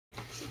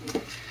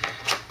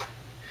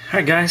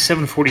Alright guys,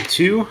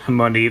 7:42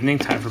 Monday evening,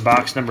 time for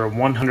box number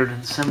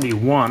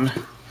 171,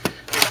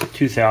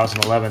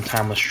 2011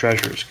 Timeless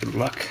Treasures. Good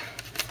luck.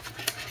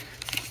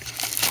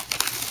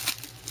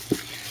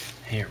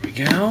 Here we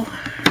go.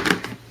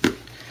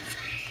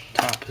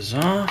 Top is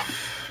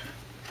off.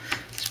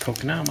 It's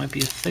poking out, might be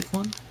a thick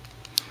one.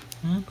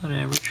 About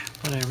average,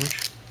 about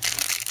average.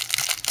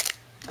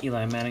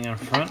 Eli Manning on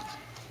front.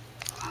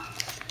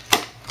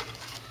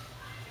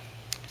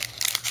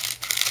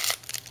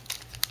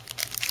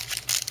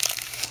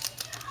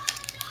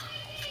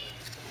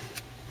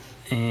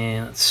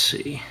 And let's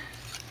see.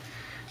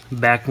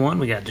 Back one,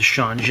 we got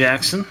Deshaun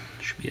Jackson.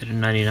 Should be at a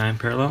 99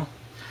 parallel.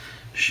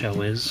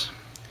 Show is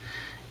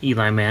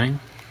Eli Manning.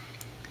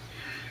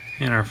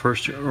 And our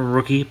first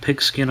rookie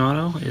pigskin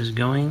auto is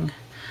going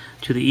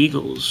to the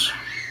Eagles.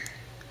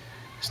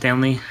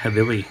 Stanley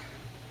Havili.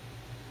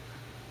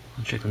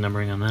 I'll check the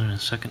numbering on that in a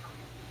second.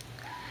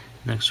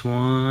 Next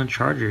one,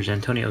 Chargers,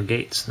 Antonio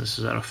Gates. This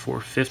is out of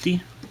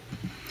 450.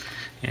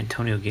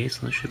 Antonio Gates,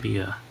 this should be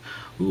a...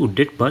 Ooh,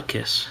 Dick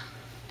Butkus.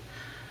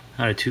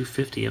 Out of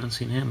 250, haven't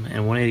seen him.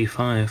 And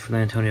 185 for the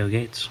Antonio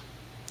Gates.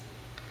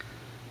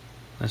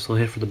 Nice little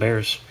hit for the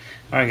Bears.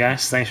 Alright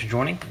guys, thanks for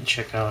joining. And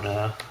check out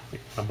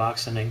my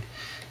box ending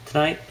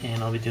tonight.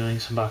 And I'll be doing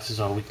some boxes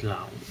all week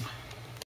long.